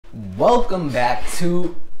Welcome back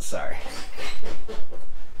to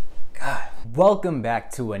Welcome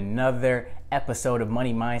back to another episode of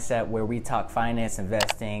Money Mindset, where we talk finance,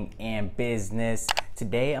 investing, and business.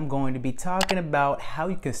 Today I'm going to be talking about how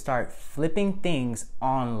you can start flipping things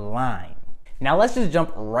online. Now let's just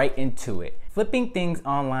jump right into it. Flipping things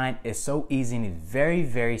online is so easy and it's very,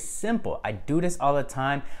 very simple. I do this all the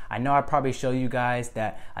time. I know I probably show you guys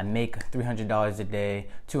that I make $300 a day,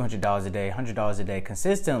 $200 a day, $100 a day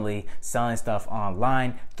consistently selling stuff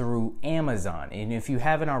online through Amazon. And if you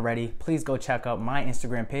haven't already, please go check out my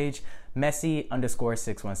Instagram page,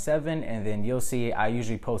 Messi_617, and then you'll see I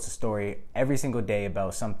usually post a story every single day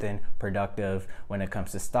about something productive when it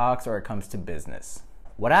comes to stocks or it comes to business.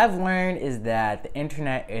 What I've learned is that the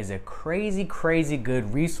internet is a crazy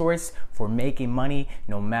good resource for making money,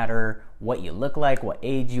 no matter what you look like, what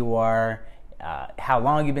age you are, how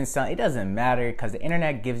long you've been selling. It doesn't matter, because the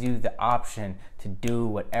internet gives you the option to do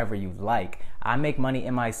whatever you like. I make money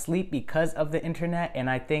in my sleep because of the internet, and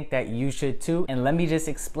I think that you should too. And let me just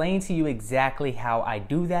explain to you exactly how I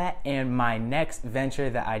do that in my next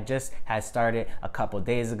venture that I just had started a couple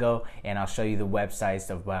days ago, and I'll show you the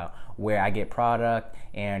websites about where I get product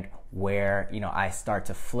and where I start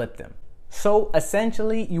to flip them. So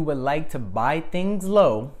essentially, you would like to buy things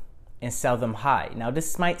low and sell them high. Now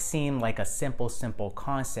this might seem like a simple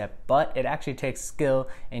concept, but it actually takes skill,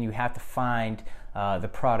 and you have to find the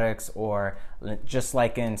products, or just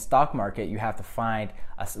like in stock market, you have to find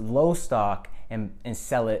a low stock and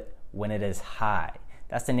sell it when it is high.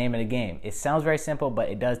 That's the name of the game. It sounds very simple, but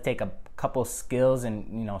it does take a couple skills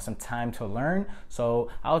and some time to learn. So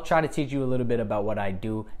I'll try to teach you a little bit about what I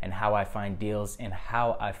do and how I find deals and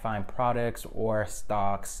how I find products or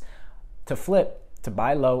stocks to flip, to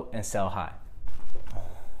buy low and sell high.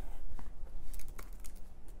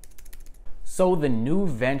 So the new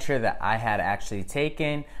venture that I had actually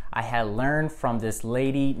taken, I had learned from this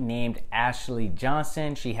lady named Ashley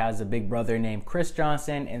Johnson. She has a big brother named Chris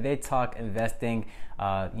Johnson, and they talk investing,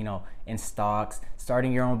 in stocks,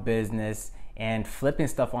 starting your own business, and flipping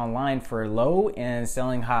stuff online for low and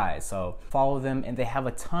selling high. So follow them, and they have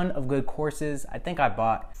a ton of good courses. I think I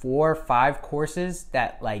bought 4 or 5 courses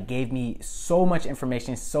that gave me so much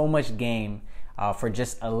information, so much game for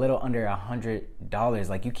just a little under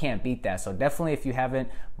 $100. You can't beat that. So definitely, if you haven't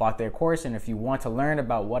bought their course, and if you want to learn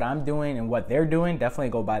about what I'm doing and what they're doing, definitely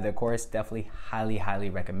go buy their course. Definitely highly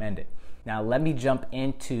recommend it. Now let me jump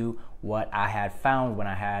into what I had found when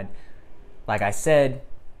I had, like I said,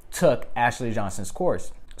 took Ashley Johnson's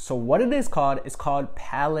course. So what it is called is called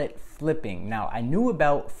pallet flipping. Now I knew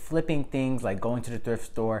about flipping things, like going to the thrift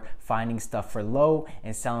store, finding stuff for low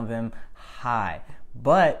and selling them high,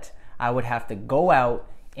 but I would have to go out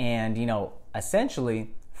and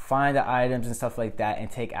essentially find the items and stuff like that, and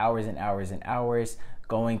take hours and hours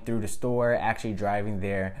going through the store, actually driving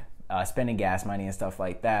there, spending gas money and stuff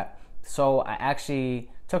like that. So I actually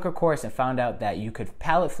took a course and found out that you could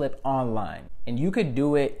pallet flip online, and you could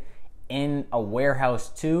do it in a warehouse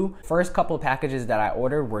too. First couple of packages that I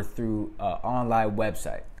ordered were through an online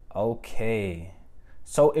website. Okay,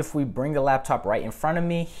 so if we bring the laptop right in front of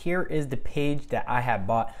me, here is the page that I had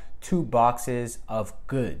bought 2 boxes of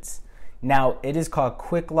goods. Now it is called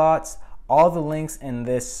Quick Lots. All the links in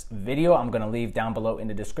this video I'm gonna leave down below in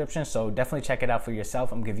the description, so definitely check it out for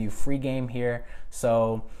yourself. I'm gonna give you free game here.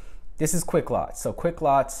 So this is Quick Lots. So Quick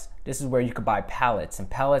Lots, this is where you could buy pallets, and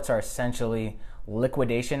pallets are essentially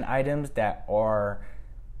liquidation items that are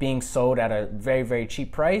being sold at a very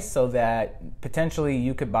cheap price, so that potentially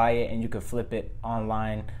you could buy it and you could flip it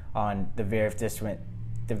online on the various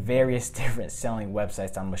different selling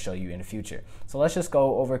websites I'm gonna show you in the future. So let's just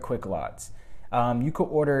go over Quick Lots. You could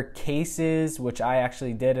order cases, which I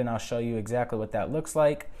actually did, and I'll show you exactly what that looks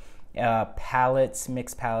like. Pallets,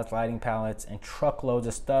 mixed pallets, lighting pallets, and truckloads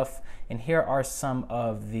of stuff. And here are some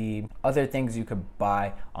of the other things you could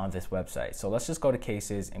buy on this website. So let's just go to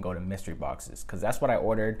cases and go to mystery boxes, because that's what I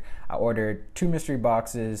ordered. I ordered 2 mystery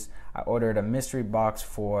boxes. I ordered a mystery box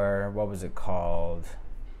for, what was it called?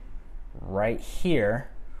 Right here,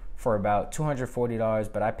 for about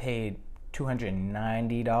 $240, but I paid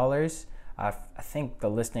 $290. I think the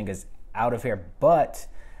listing is out of here, but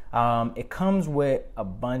it comes with a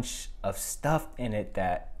bunch of stuff in it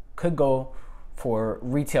that could go for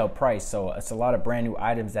retail price. So it's a lot of brand new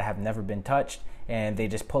items that have never been touched, and they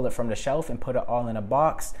just pull it from the shelf and put it all in a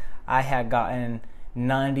box. I had gotten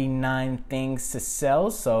 99 things to sell,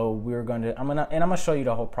 so I'm gonna show you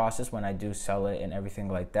the whole process when I do sell it and everything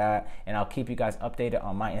like that, and I'll keep you guys updated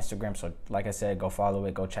on my Instagram. So like I said, go follow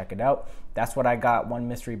it, go check it out. That's what I got, one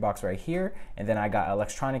mystery box right here, and then I got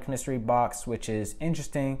electronic mystery box, which is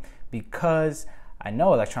interesting because I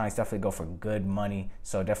know electronics definitely go for good money,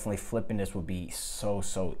 so definitely flipping this would be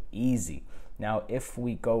so easy. Now, if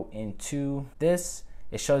we go into this,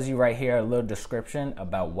 it shows you right here a little description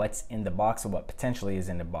about what's in the box and what potentially is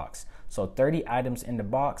in the box. So 30 items in the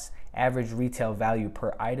box, average retail value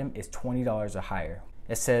per item is $20 or higher.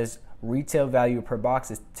 It says retail value per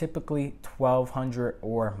box is typically $1,200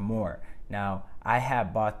 or more. Now, I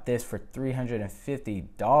have bought this for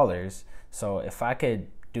 $350, so if I could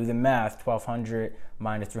do the math, 1,200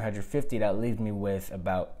 minus 350, that leaves me with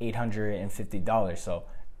about $850. So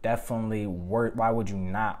definitely worth. Why would you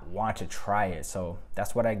not want to try it? So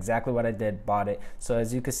that's exactly what I did, bought it. So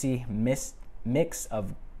as you can see, mix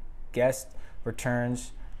of guest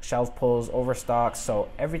returns, shelf pulls, overstocks. So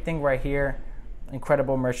everything right here,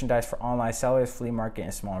 incredible merchandise for online sellers, flea market,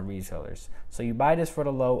 and small retailers. So you buy this for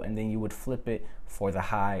the low and then you would flip it for the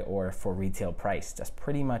high or for retail price. That's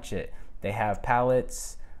pretty much it. They have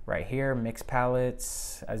pallets right here, mixed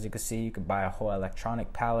pallets. As you can see, you could buy a whole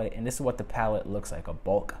electronic pallet, and this is what the pallet looks like: a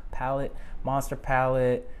bulk pallet, monster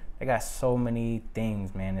pallet. They got so many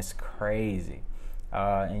things, man. It's crazy.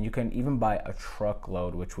 And you can even buy a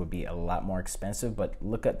truckload, which would be a lot more expensive, but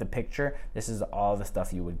look at the picture. This is all the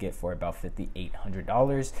stuff you would get for about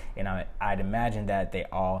 $5,800, and I'd imagine that they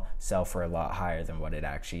all sell for a lot higher than what it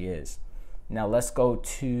actually is. Now let's go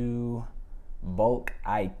to Bulk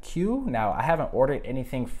IQ. Now, I haven't ordered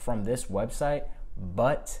anything from this website,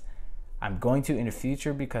 but I'm going to in the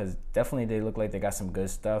future because definitely they look like they got some good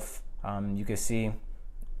stuff. You can see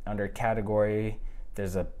under category,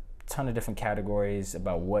 there's a ton of different categories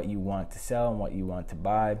about what you want to sell and what you want to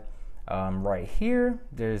buy. Right here,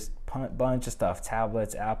 there's a bunch of stuff: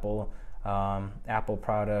 tablets, Apple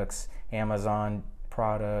products, Amazon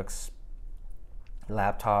products,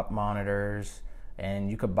 laptop monitors,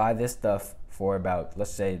 and you could buy this stuff for about,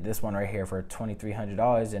 let's say this one right here for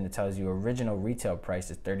 $2,300, and it tells you original retail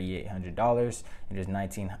price is $3,800, and there's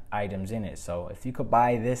 19 items in it. So if you could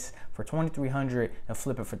buy this for $2,300 and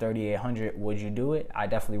flip it for $3,800, would you do it? I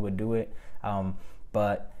definitely would do it.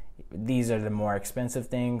 But these are the more expensive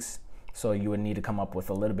things, so you would need to come up with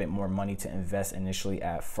a little bit more money to invest initially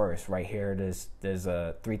at first. Right here, there's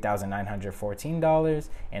a $3,914,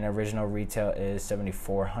 and original retail is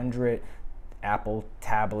 $7,400. Apple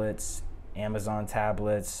tablets, Amazon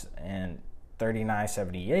tablets, and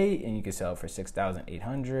 $39.78, and you can sell it for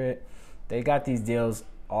 $6,800. They got these deals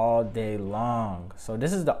all day long. So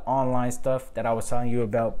this is the online stuff that I was telling you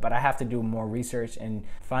about, but I have to do more research and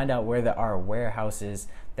find out where there are warehouses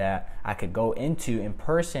that I could go into in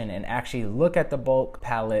person and actually look at the bulk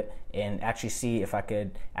pallet and actually see if I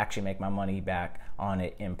could actually make my money back on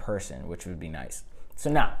it in person, which would be nice.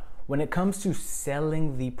 So now, when it comes to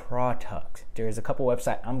selling the product, there's a couple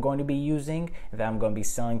websites I'm going to be using that I'm going to be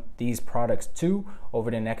selling these products to over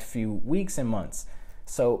the next few weeks and months.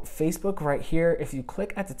 So Facebook right here, if you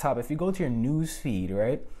click at the top, if you go to your news feed,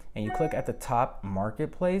 right, and you click at the top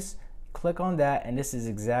marketplace, click on that, and this is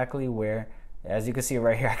exactly where, as you can see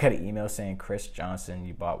right here, I got an email saying, Chris Johnson,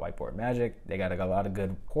 you bought Whiteboard Magic. They got a lot of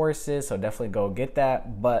good courses, so definitely go get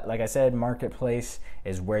that. But like I said, Marketplace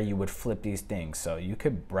is where you would flip these things. So you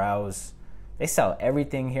could browse. They sell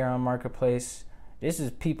everything here on Marketplace. This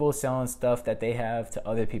is people selling stuff that they have to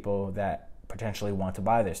other people that potentially want to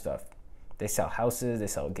buy their stuff. They sell houses, they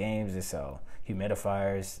sell games, they sell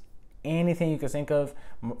humidifiers. Anything you can think of,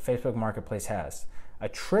 Facebook Marketplace has. A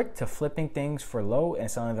trick to flipping things for low and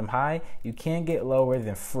selling them high, you can't get lower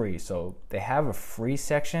than free. So they have a free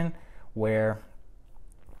section where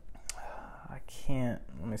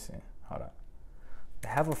let me see, hold on. They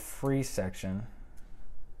have a free section.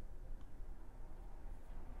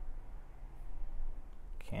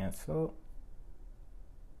 Cancel.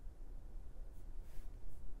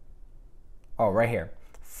 Oh, right here,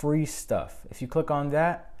 free stuff. If you click on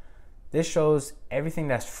that, this shows everything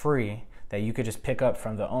that's free that you could just pick up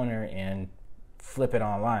from the owner and flip it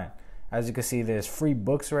online. As you can see, there's free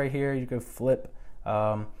books right here you could flip,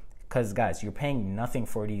 because guys, you're paying nothing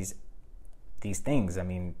for these things. I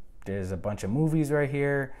mean, there's a bunch of movies right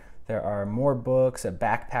here. There are more books, a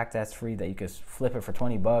backpack that's free that you could flip it for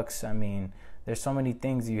 20 bucks. I mean, there's so many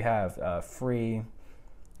things you have, free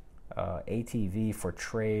ATV for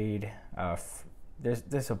trade.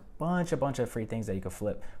 There's a bunch of free things that you could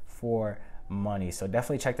flip for money. So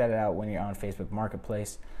definitely check that out when you're on Facebook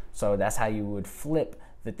Marketplace. So that's how you would flip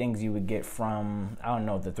the things you would get from, I don't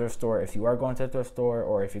know, the thrift store, if you are going to the thrift store,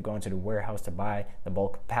 or if you're going to the warehouse to buy the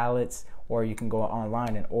bulk pallets, or you can go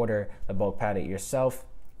online and order the bulk pallet yourself,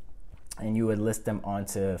 and you would list them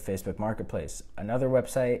onto Facebook Marketplace. Another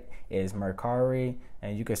website is Mercari,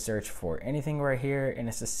 and you can search for anything right here, and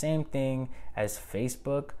it's the same thing as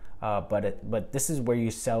Facebook. but this is where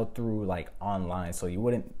you sell through like online, so you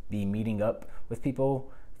wouldn't be meeting up with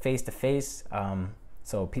people face to face.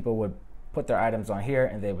 So people would put their items on here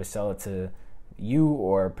and they would sell it to you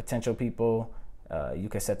or potential people. You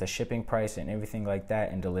could set the shipping price and everything like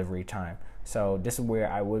that and delivery time. So this is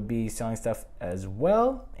where I would be selling stuff as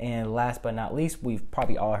well. And last but not least, we've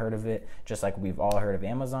probably all heard of it, just like we've all heard of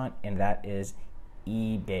Amazon, and that is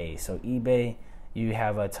eBay. So eBay, you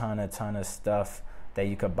have a ton of stuff that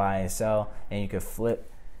you could buy and sell and you could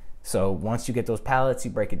flip. So once you get those pallets, you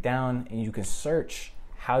break it down and you can search.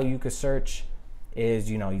 How you could search is,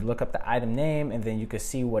 you look up the item name and then you could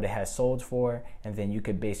see what it has sold for, and then you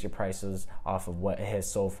could base your prices off of what it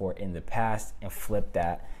has sold for in the past and flip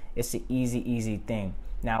that. It's an easy thing.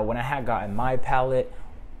 Now, when I had gotten my pallet,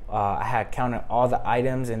 I had counted all the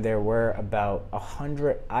items and there were about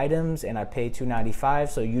 100 items and I paid $2.95.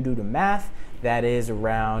 So you do the math, that is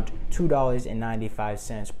around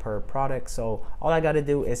 $2.95 per product. So all I got to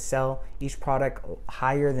do is sell each product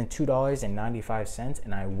higher than $2.95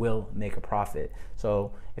 and I will make a profit.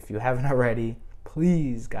 So if you haven't already,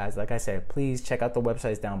 please guys, like I said, please check out the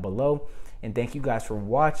websites down below. And thank you guys for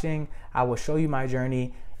watching. I will show you my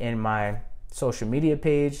journey in my social media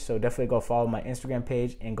page, so definitely go follow my Instagram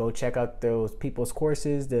page and go check out those people's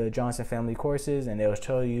courses, the Johnson family courses, and they'll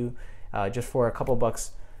show you just for a couple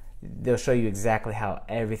bucks, they'll show you exactly how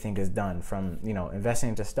everything is done, from investing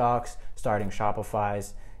into stocks, starting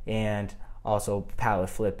Shopify's, and also pallet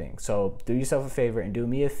flipping. So do yourself a favor and do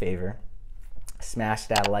me a favor, smash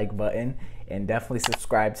that like button and definitely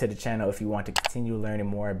subscribe to the channel if you want to continue learning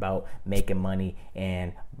more about making money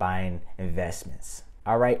and buying investments.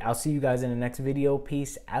 All right, I'll see you guys in the next video.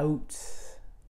 Peace out.